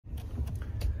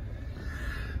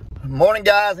Morning,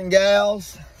 guys and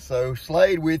gals. So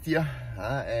Slade with you.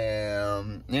 I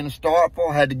am in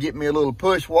Starkville. Had to get me a little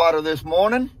push water this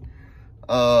morning.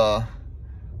 For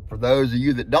those of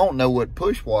you that don't know what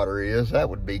push water is, that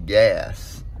would be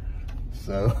gas.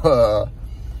 So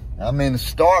I'm in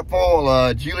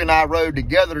Starkville. Julie and I rode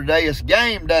together today. It's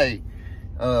game day.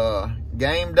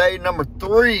 Game day number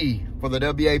 3 for the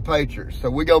WA Patriots. So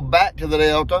we go back to the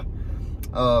Delta.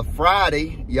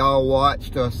 Friday, y'all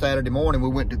watched Saturday morning, we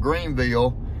went to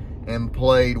Greenville and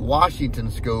played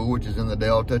Washington School, which is in the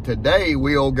Delta. Today,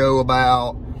 we'll go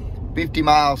about 50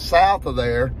 miles south of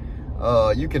there.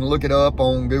 You can look it up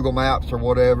on Google Maps or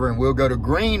whatever, and we'll go to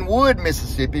Greenwood,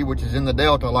 Mississippi, which is in the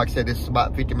Delta. Like I said, this is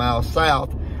about 50 miles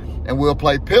south, and we'll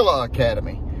play Pilla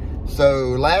Academy.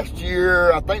 So last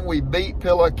year, I think we beat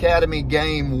Pilla Academy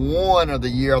game 1 of the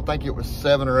year. I think it was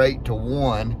 7 or 8 to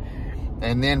 1.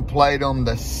 And then played them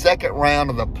the second round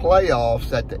of the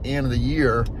playoffs at the end of the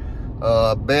year.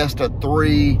 Best of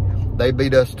 3. They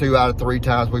beat us 2 out of 3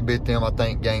 times. We beat them, I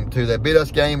think, game 2. They beat us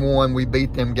game 1. We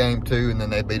beat them game 2, and then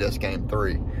they beat us game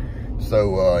 3.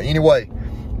 So anyway,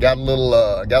 got a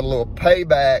little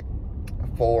payback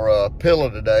for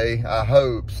Pilla today, I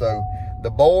hope. So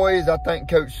the boys, I think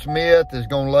Coach Smith is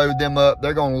going to load them up.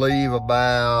 They're going to leave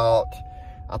about,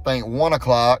 I think, 1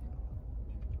 o'clock.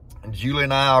 Julie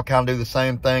and I'll kind of do the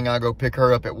same thing. I'll go pick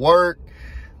her up at work,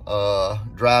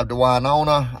 drive to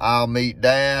Winona. I'll meet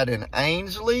Dad in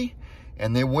Ainsley,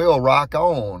 and then we'll rock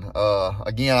on.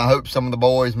 Again, I hope some of the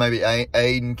boys, maybe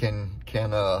Aiden, can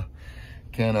get a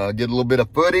little bit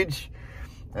of footage,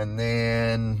 and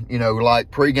then, you know, like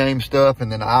pregame stuff,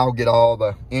 and then I'll get all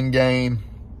the in-game,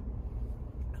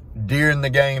 during the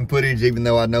game footage, even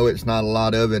though I know it's not a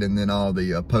lot of it, and then all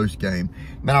the post-game.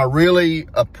 Man, I really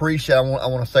appreciate, I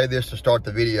want to say this to start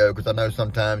the video, because I know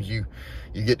sometimes you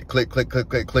get to click,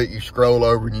 you scroll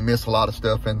over and you miss a lot of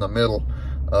stuff in the middle.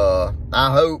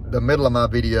 I hope the middle of my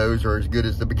videos are as good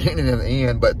as the beginning and the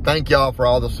end, but thank y'all for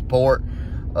all the support.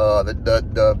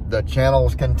 The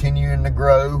channel's continuing to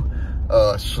grow,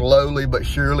 slowly but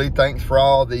surely. Thanks for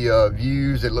all the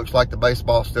views. It looks like the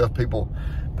baseball stuff, people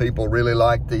really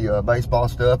like the baseball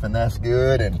stuff, and that's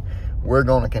good. And we're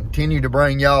going to continue to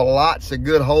bring y'all lots of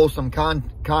good, wholesome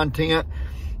content.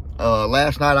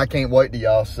 Last night, I can't wait till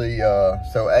y'all see.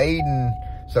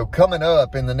 So coming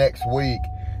up in the next week,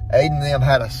 Aiden and them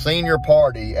had a senior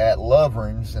party at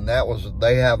Lovering's, and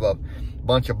they have a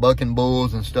bunch of bucking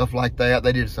bulls and stuff like that.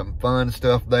 They did some fun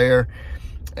stuff there.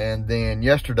 And then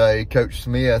yesterday, Coach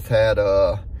Smith had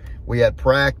we had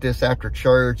practice after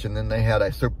church, and then they had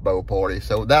a Super Bowl party.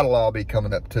 So that'll all be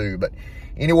coming up too. But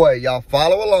anyway, y'all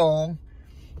follow along.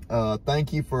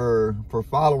 Thank you for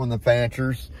following the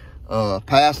Fanchers.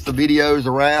 Pass the videos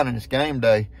around, and it's game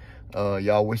day.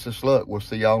 Y'all wish us luck. We'll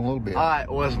see y'all in a little bit. All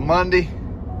right, well, it's Monday.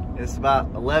 It's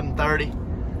about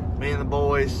 11:30. Me and the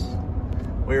boys,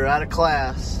 we were out of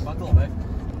class. Buckle up, babe.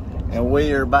 And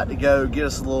we are about to go get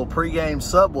us a little pregame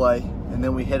Subway, and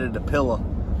then we headed to Pilla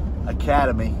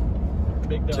Academy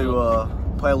to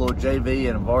play a little JV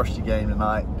and a varsity game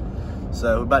tonight.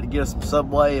 So we're about to get us some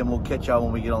Subway, and we'll catch y'all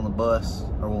when we get on the bus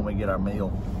or when we get our meal.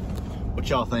 What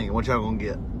y'all thinking? What y'all gonna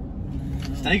get?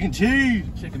 Steak and cheese.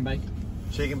 Chicken bacon.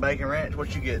 Chicken bacon ranch.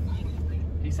 What you getting?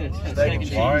 He said steak and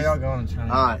cheese. Why are y'all going to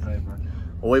Chinese? All right.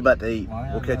 Well, we about to eat.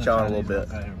 We'll catch y'all in a little bit.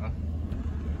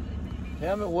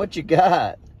 Tell me what you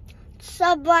got.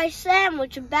 Subway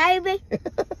sandwich, baby.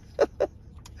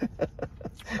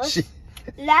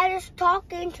 Lettuce,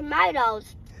 talking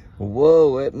tomatoes.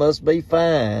 Whoa, it must be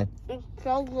fine. It's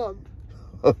so good.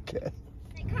 Okay.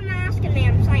 They come asking me,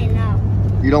 I'm saying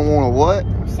no. You don't want a what?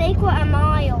 Secret and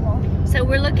Iowa. So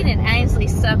we're looking at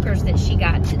Ainsley's suckers that she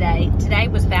got today. Today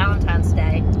was Valentine's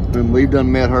Day. And we've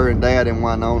done met her and Dad in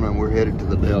Winona, and we're headed to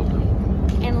the Delta.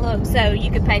 And look, so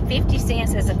you could pay 50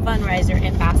 cents as a fundraiser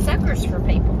and buy suckers for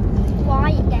people.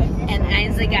 Wyatt gave this And one.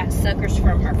 Ainsley got suckers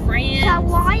from her friends. So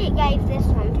Wyatt gave this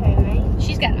one to me.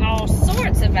 She's got all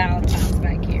sorts of Valentine's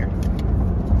back here.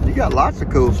 You got lots of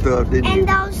cool stuff, didn't you? And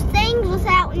those things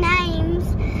without names.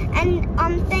 And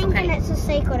I'm thinking Okay. it's a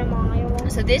secret of Iowa.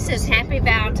 So this is Happy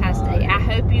Valentine's Day. I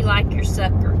hope you like your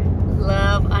sucker.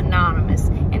 Love, Anonymous.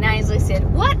 And Ainsley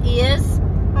said, what is?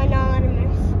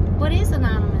 Anonymous. What is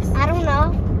Anonymous? I don't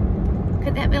know.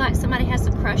 Could that be like somebody has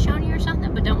a crush on you or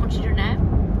something but don't want you to know?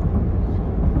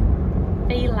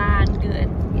 Feline good.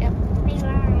 Yep.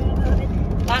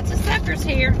 Good. Lots of suckers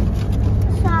here.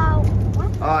 So,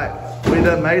 what? All right, we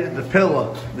done made it to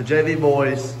Pilla. The JV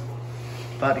boys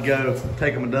about to go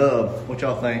take them a dub. What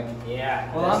y'all think?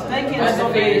 Yeah. Well, I'm thinking it's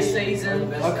gonna be the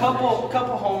season. A couple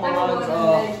home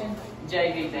runs.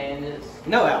 JV Bandits.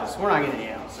 No outs. We're not getting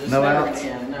any outs. No outs?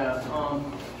 Yeah, no.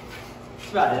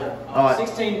 about it. All right.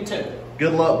 16-2.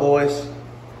 Good luck, boys.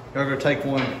 Y'all gonna take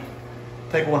one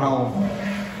home.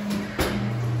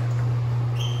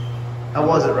 How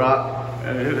was it, Rock?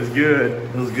 It was good.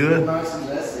 It was good. Nice and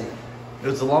messy. It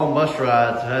was a long bus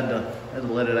ride, so I had to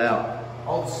let it out.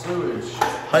 All the sewage.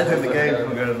 How do you think the game's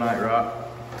gonna go tonight, Rock?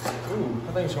 Ooh,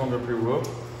 I think it's gonna go pretty well.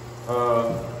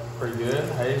 Pretty good.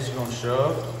 Hayes is gonna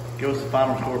shove. Give us the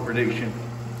final score prediction.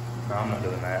 No, I'm not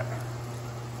doing that.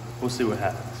 We'll see what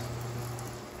happens.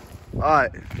 All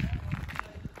right.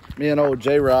 Me and old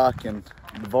J-Rock and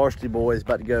the varsity boys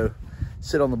about to go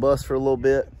sit on the bus for a little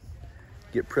bit,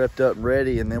 get prepped up and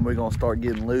ready, and then we're gonna start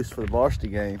getting loose for the varsity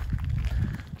game.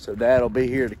 So Dad will be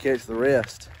here to catch the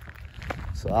rest.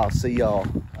 So I'll see y'all.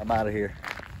 I'm out of here.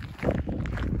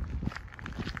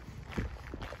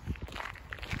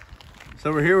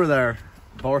 So we're here with our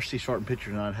varsity starting pitcher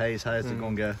tonight. Hayes, how's it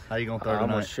gonna go? How you gonna throw I'm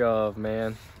tonight? gonna shove,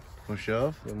 man. Gonna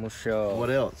shove? I'm gonna shove.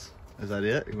 What else? Is that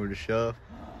it? You gonna just shove?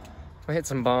 I hit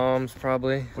some bombs,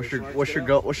 probably. What's your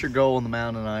goal on the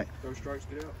mound tonight? Throw strikes,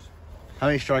 get outs. How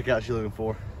many strikeouts you looking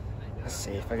for? Let's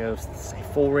see if I go say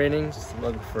 4 innings. I'm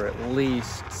looking for at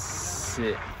least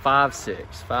 5 to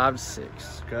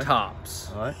 6 Okay.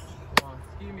 tops. All right.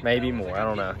 Maybe more. I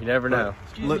don't know. You never know.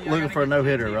 Looking for a no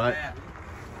hitter, right?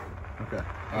 Okay.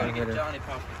 All right. Hitter.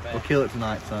 We'll kill it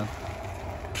tonight, son.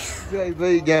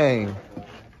 JV game.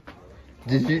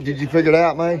 Did you figure it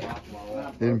out, May?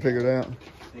 Didn't figure it out.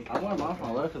 I went mine from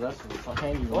my left because that's I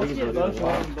can't even Let's get both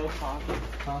of them,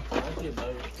 both Did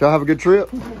y'all have a good trip?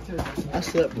 I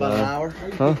slept about an hour.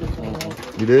 Huh?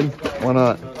 You did? Why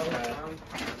not?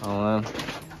 I don't know.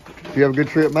 Did you have a good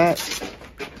trip, Matt?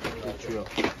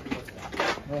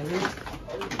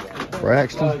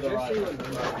 Braxton?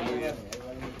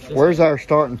 Where's our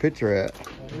starting pitcher at?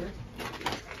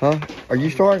 Huh? Are you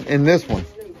starting in this one?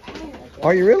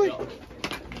 Are you really?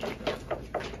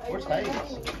 Where's Hayes?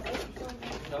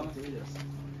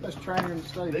 Best trainer in the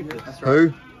state. Here.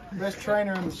 Who? Best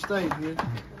trainer in the state here.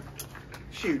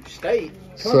 Shoot, state.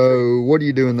 So, what are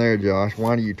you doing there, Josh?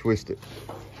 Why do you twist it?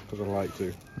 Because I like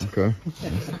to. Okay.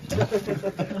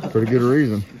 Pretty good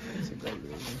reason.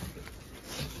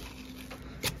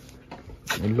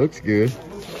 It looks good.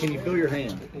 Can you feel your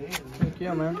hand?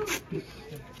 Yeah, man.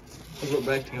 That's what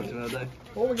Braxton got to the other day.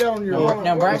 What we got on your arm?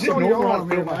 Now, Braxton, What's on your arm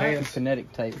feel here, my man? hand.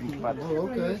 Kinetic tape. Oh,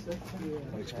 okay.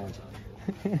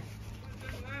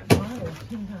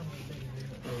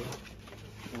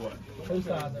 Whose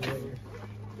size over here?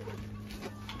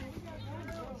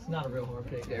 It's not a real hard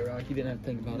pick there, Rock. You didn't have to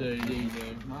think about it.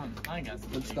 Mine got some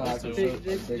thickness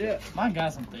thickness to 'em. Mine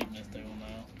got some thickness to them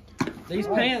now. These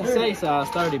pants say size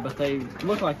 30, but they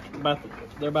look like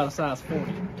they're about a size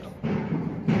 40.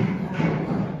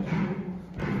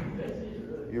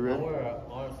 You ready?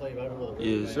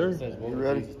 Yes, sir. You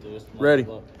ready? Ready.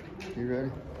 You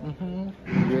ready? Mm-hmm.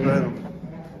 You ready?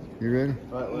 You ready?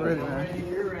 We're ready, man.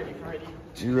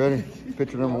 You ready?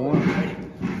 Pitcher number 1.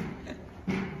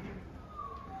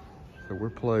 So we're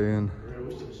playing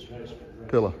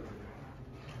Pilla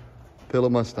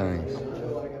Mustangs.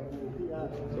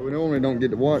 So we normally don't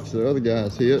get to watch the other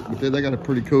guys hit, but they got a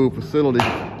pretty cool facility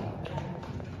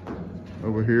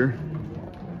over here.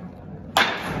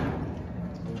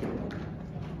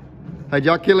 Hey, did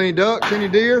y'all kill any ducks, any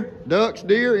deer? Ducks,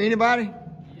 deer, anybody?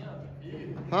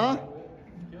 Huh?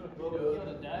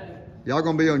 Y'all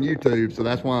gonna be on YouTube, so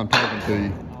that's why I'm talking to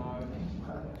you.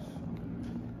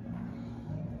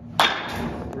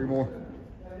 3 more.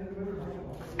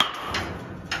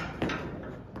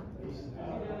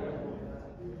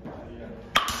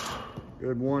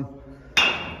 Good one.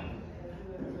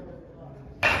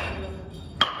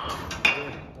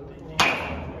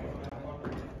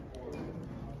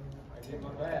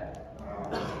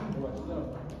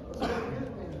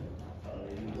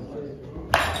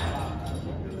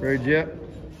 Ready, Jet?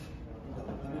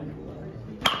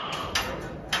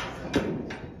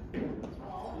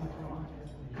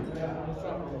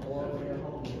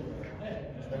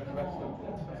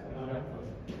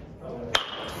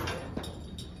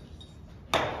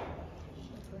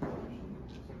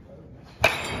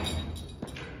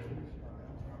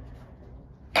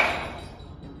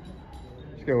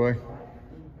 Let's go away.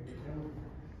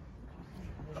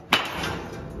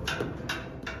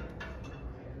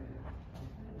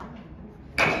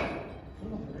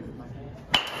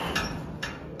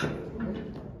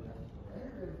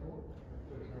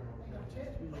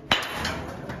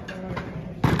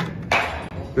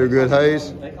 Feel good,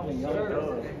 Hayes?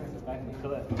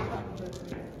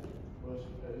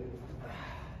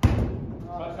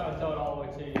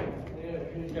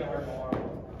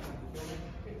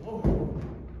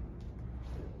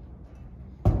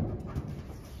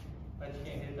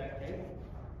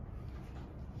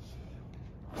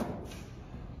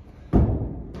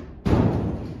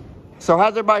 So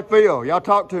how's everybody feel? Y'all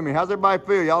talk to me. How's everybody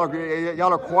feel? Y'all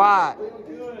are quiet.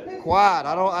 Quiet.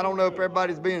 I don't know if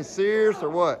everybody's being serious or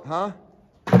what, huh?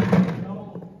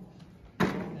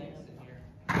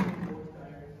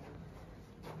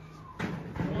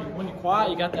 When you're quiet,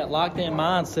 you got that locked in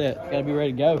mindset. You gotta be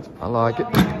ready to go. I like it.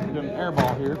 We're doing an air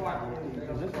ball here.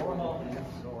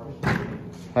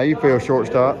 How you feel,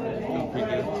 shortstop?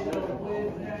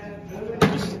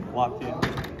 Just locked in.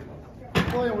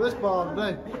 Playing with this ball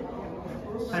today.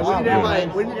 Hey,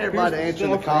 we need everybody to answer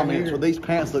in the comments. Will these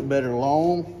pants look better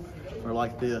long or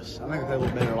like this? I think they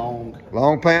look better long.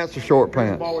 Long pants or short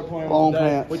pants? Ball we're playing Long with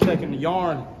today. pants. We're taking the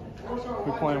yarn.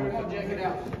 We're playing with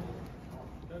it.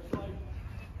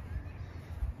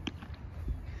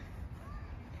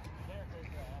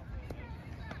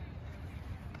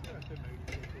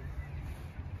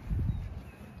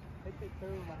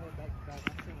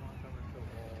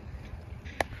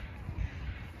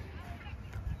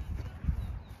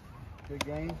 Good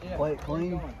game. Play it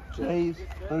clean. Jays,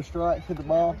 no strikes, hit the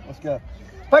ball. Let's go.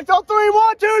 Pitch on 3,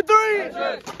 1, 2, 3.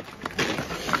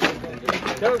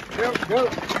 Go.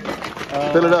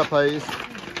 Fill it up, Hayes.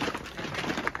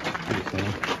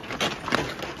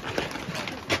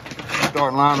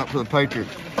 Starting lineup for the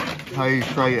Patriots. Hayes,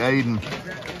 Trey, Aiden,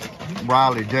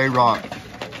 Riley, J-Rock,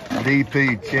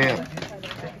 DP, Chet,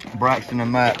 Braxton, and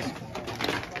Max.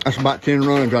 That's about 10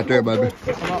 runs right there, baby.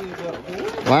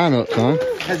 Lineup, son.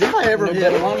 Has anybody ever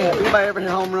hit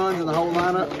home runs in the whole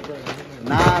lineup?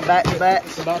 9 back-to-backs.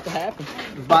 It's about to happen.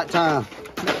 It's about time.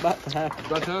 It's about to happen.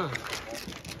 About time.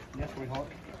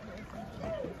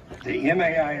 The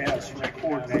MAIS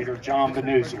coordinator, John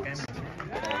Benuzowitz.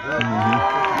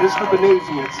 Mr.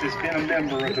 Benuzowitz has been a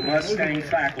member of the Mustang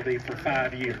faculty for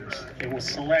 5 years and was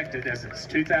selected as its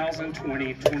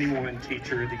 2020-21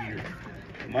 Teacher of the Year.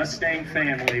 The Mustang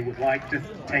family would like to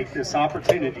take this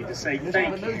opportunity to say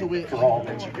thank you for all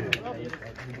that you do.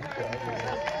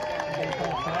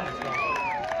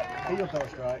 He'll throw a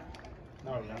strike.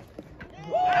 No, he don't.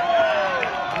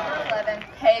 11,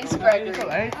 Hayes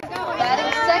Gregory.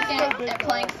 Batting second and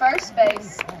playing first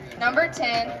base, number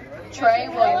 10, Trey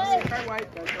Williamson.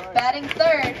 Batting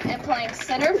third and playing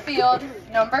center field,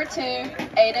 number 2,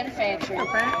 Aiden Fantry.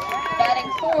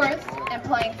 Batting fourth and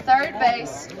playing third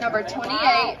base, number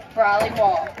 28, Briley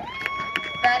Wall.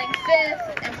 Batting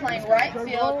fifth and playing right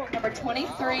field, number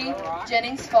 23,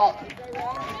 Jennings Fulton.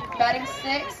 Batting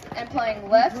sixth and playing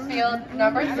left field,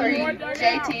 number 3,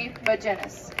 JT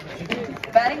Bogenis.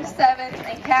 Batting seventh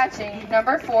and catching,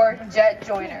 number 4, Jet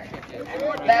Joyner.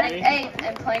 Batting eighth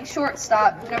and playing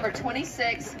shortstop, number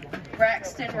 26,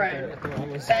 Braxton Roan.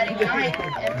 Batting ninth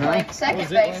and playing second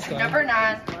base, number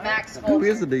 9, Max Fulton. Who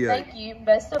is the DA? Thank you,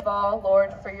 best of all,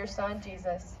 Lord, for your son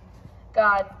Jesus.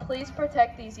 God, please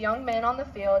protect these young men on the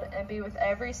field and be with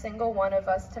every single one of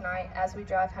us tonight as we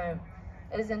drive home.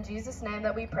 It is in Jesus' name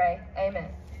that we pray. Amen.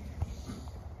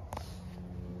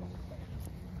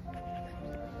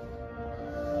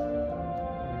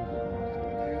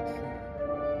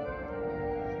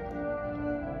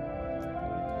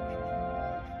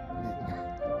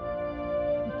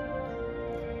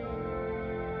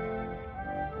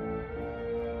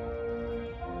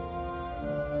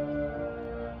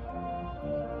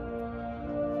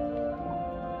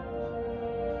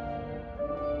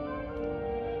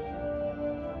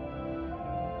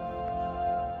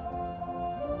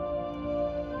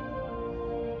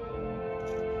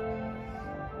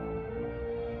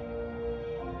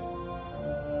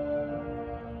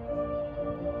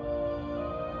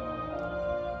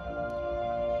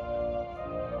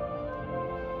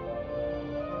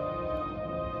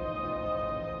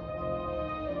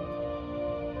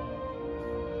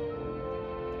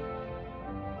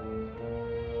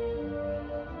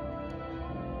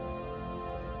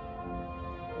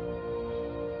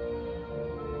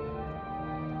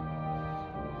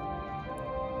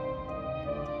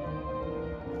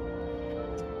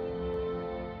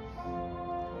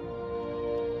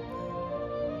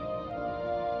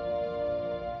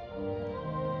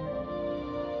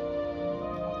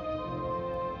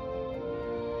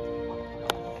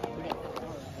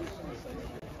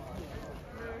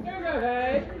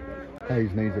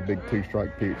 Hayes needs a big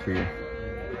 2-strike pitch here.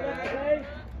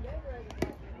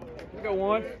 Go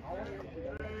one.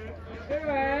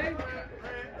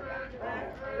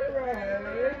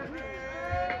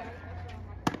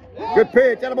 Good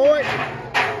pitch, attaboy.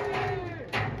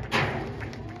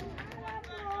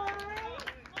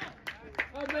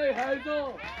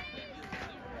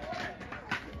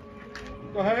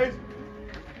 Go Hayes.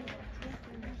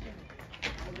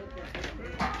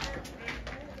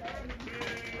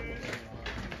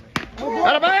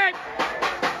 Attaboy.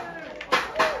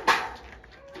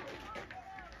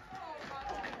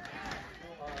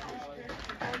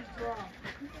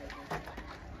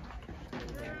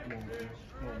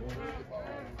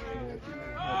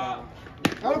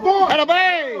 Atta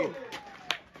babe!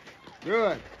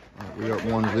 Good. All right, we got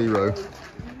 1-0.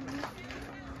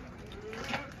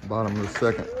 Bottom of the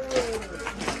second.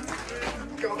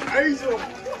 Go Hazel!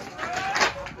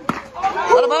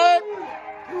 Atta babe!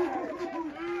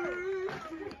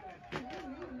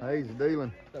 Hayes is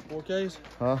dealing. Is that 4Ks?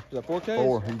 Huh? Is that 4Ks?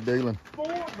 4. He's dealing. 4,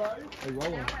 baby. Hey,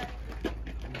 rolling.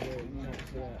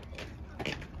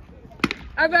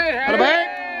 Atta babe!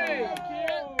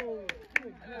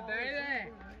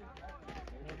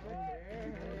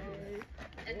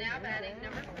 And now batting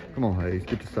number 4. Come on, Hayes.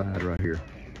 Get the side right here.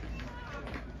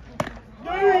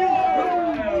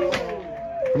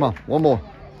 Come on. One more.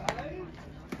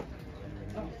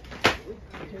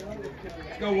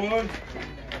 Go Wood.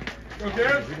 Go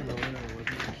Garrett.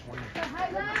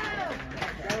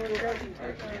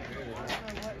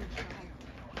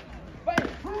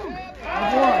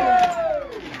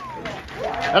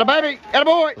 Atta baby! Atta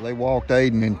boy! They walked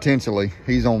Aiden intentionally.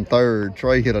 He's on third.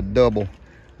 Trey hit a double.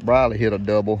 Briley hit a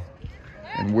double.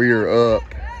 And we're up.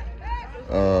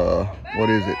 What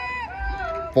is it?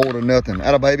 4-0.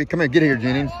 Atta baby. Come here. Get here,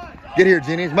 Jennings. Get here,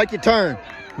 Jennings. Make your turn.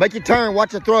 Make your turn.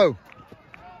 Watch the throw.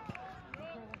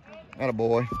 Atta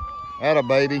boy. Atta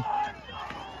baby.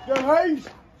 Go Hayes.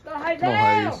 Come on,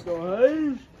 Hayes. Go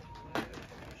Hayes.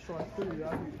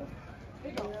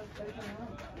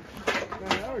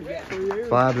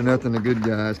 5-0, the good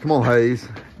guys. Come on, Hayes.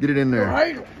 Get it in there.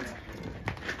 Hit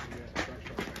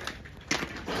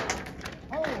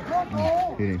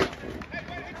him.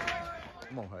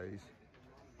 Come on, Hayes.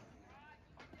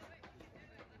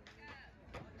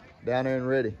 Down there and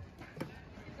ready.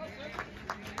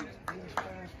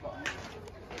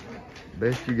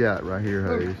 Best you got right here,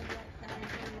 Hayes.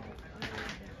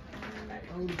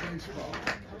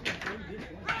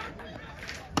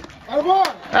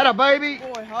 Atta baby.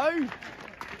 Boy, Hayes.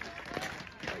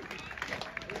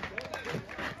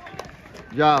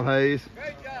 Good job, Hayes.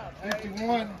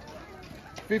 51.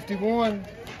 51.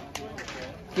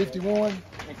 51.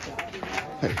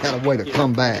 Hey, got a way to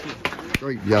come back.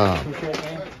 Great job.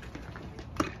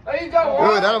 There you go.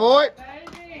 Good, atta boy.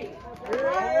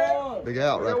 Big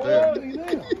out right there.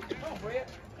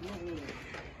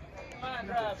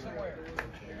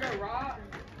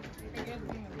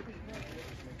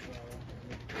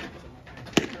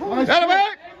 Atta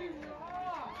back.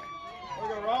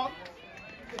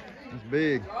 It's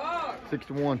big.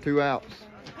 6-1, 2 outs.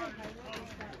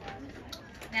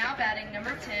 Now batting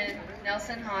number 10,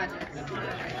 Nelson Hodges.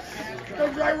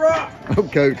 Oh,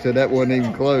 coach said that wasn't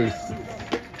even close.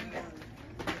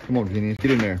 Come on, Jennings.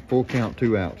 Get in there. Full count,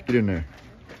 2 outs. Get in there.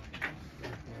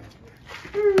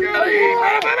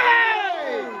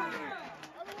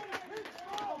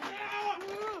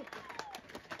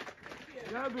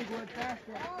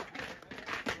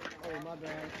 Oh, my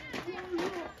bad.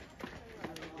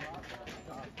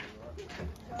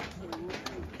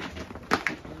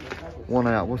 1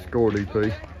 out. What's the score,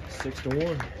 DP?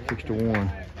 6-1. 6-1.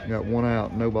 You got 1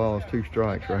 out, no balls, 2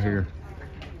 strikes right here.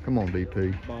 Come on,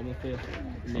 DP. Bottom of the 5th.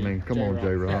 I mean, come on,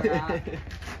 J-Rock.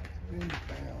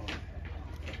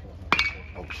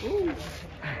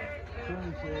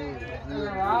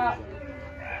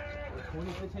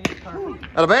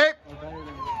 Atta babe.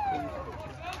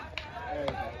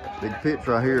 Big pitch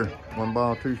right here. 1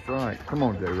 ball, 2 strikes. Come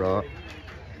on, J-Rock.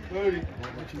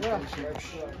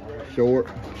 Short.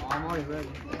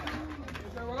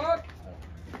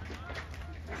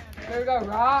 There we go,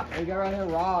 Rock. There you go right here,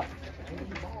 Rock.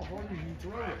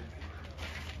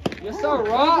 Yes, sir,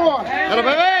 Rock. Atta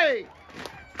baby.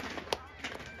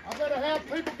 I better have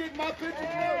people get my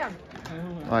pictures.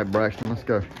 All right, Braxton, let's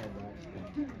go.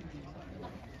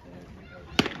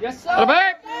 Yes, sir. Atta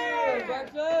babe. Hey,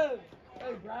 Braxton.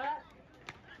 Hey, Brad.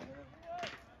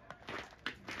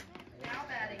 Now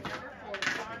batting number 4,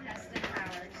 Sean Heston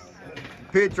Powers.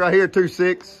 Pitch right here,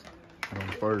 2-6. On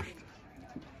first.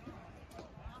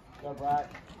 Go, Brad.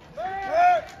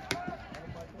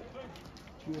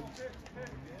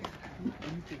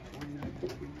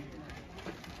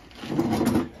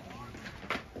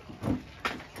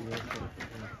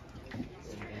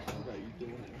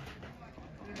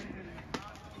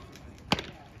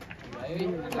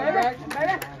 Baby.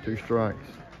 2 strikes.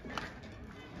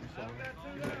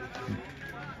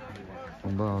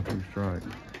 1 ball, 2 strikes.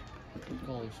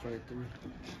 Calling strike 3.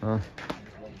 Huh?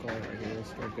 Call it right here. Let's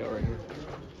strike out right here.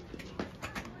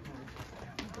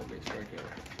 Big strikeout.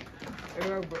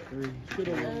 3. Should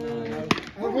have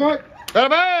won. What? Atta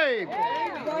babe.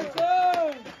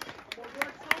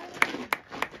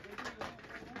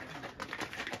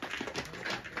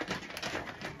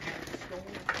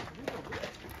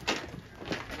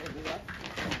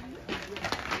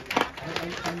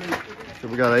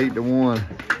 we got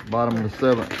 8-1, bottom of the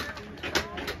 7th.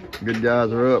 Good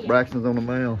guys are up. Braxton's on the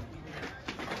mound.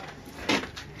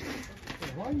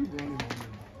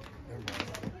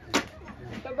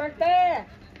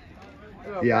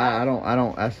 Yeah, I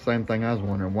don't. That's the same thing I was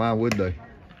wondering. Why would they?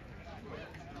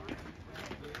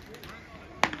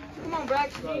 Come on,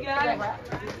 Braxton, you got it.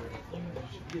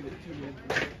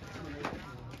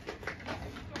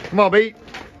 Come on, Beat.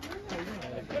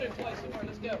 Put it in place.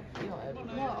 Let's go.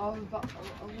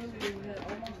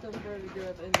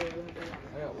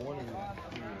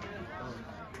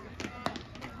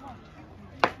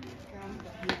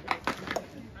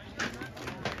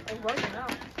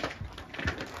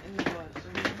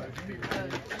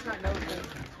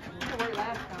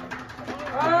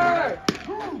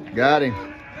 Got him.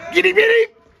 Get him, get him.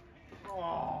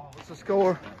 What's the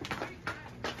score?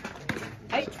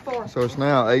 8-4. So it's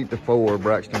now 8-4.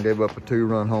 Braxton gave up a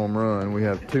 2-run home run. We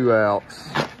have 2 outs.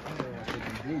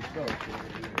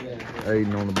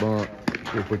 Aiden on the bunt.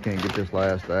 See if we can't get this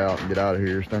last out and get out of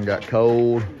here. It's done got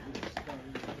cold.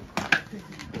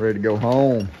 Ready to go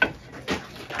home.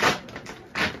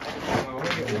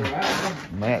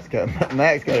 Matt's got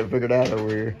it figured out over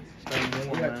here.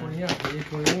 We got 20 out.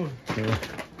 21. Yeah.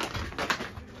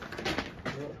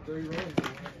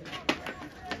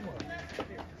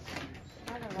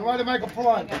 Somebody make a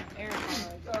play.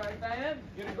 Sorry, man.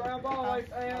 Get a ground ball, like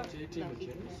fan.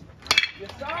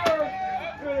 Yes, sir.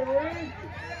 Good, Reed.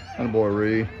 Atta boy,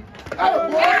 Reed.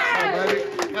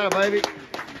 Atta baby.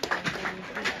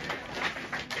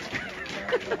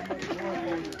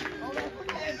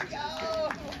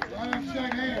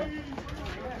 Shake hands.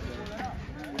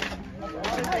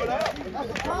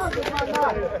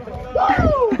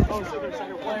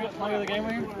 Play of the game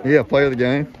here? Yeah, play of the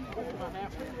game.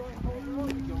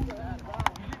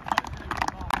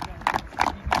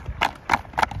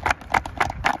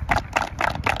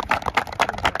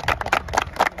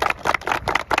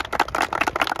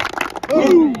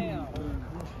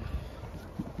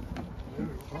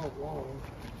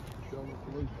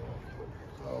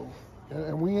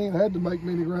 And we ain't had to make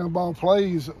many ground ball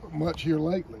plays much here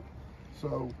lately.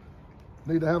 So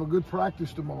need to have a good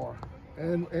practice tomorrow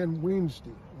and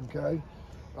Wednesday, okay?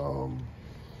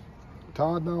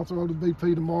 Todd and I'll throw to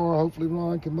BP tomorrow. Hopefully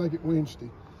Ron can make it Wednesday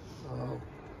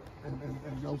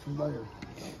and go from there.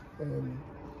 And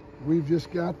we've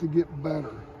just got to get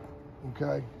better,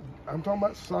 okay? I'm talking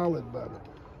about solid better.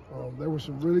 There were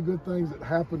some really good things that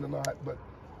happened tonight, but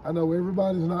I know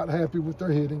everybody's not happy with their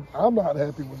hitting. I'm not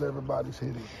happy with everybody's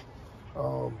hitting.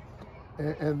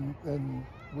 And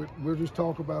we'll just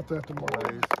talk about that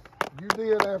tomorrow. You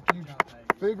did after you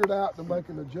figured out to make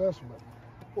an adjustment.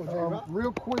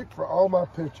 Real quick for all my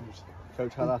pitchers.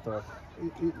 Coach, how'd I throw?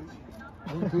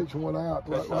 One pitch, one out.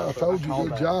 Like I told you,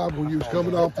 good job when you was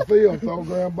coming off the field. Throw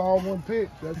ground ball, one pitch.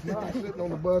 That's not sitting on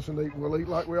the bus and eat. We'll eat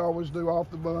like we always do off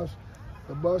the bus.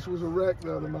 The bus was a wreck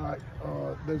the other night.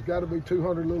 There's got to be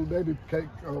 200 little baby cake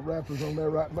wrappers on there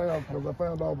right now because I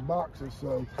found all the boxes.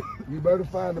 So you better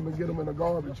find them and get them in a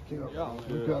garbage can. Okay.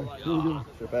 Here we go.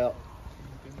 Trip out.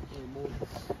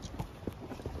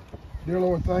 Dear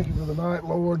Lord, thank you for the night,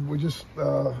 Lord. We just,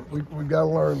 we've got to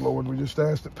learn, Lord. We just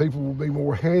ask that people will be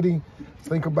more heady,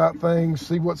 think about things,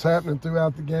 see what's happening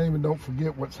throughout the game, and don't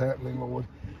forget what's happening, Lord.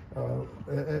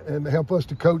 And help us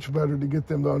to coach better to get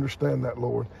them to understand that,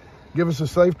 Lord. Give us a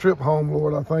safe trip home,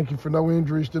 Lord. I thank you for no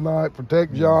injuries tonight.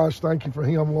 Protect Josh. Thank you for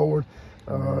him, Lord.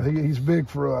 He's big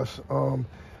for us.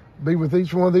 Be with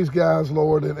each one of these guys,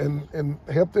 Lord, and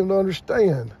help them to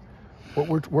understand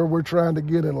where we're trying to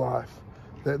get in life.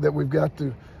 That we've got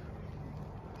to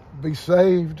be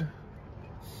saved.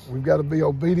 We've got to be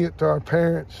obedient to our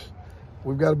parents.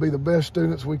 We've got to be the best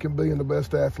students we can be and the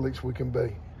best athletes we can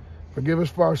be. Forgive us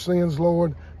for our sins,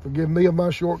 Lord. Forgive me of my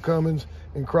shortcomings.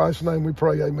 In Christ's name we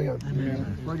pray, amen.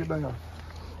 Amen. Bring it down.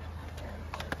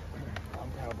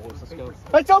 Let's go.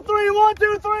 Let's go 3, 1,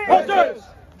 2,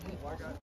 3.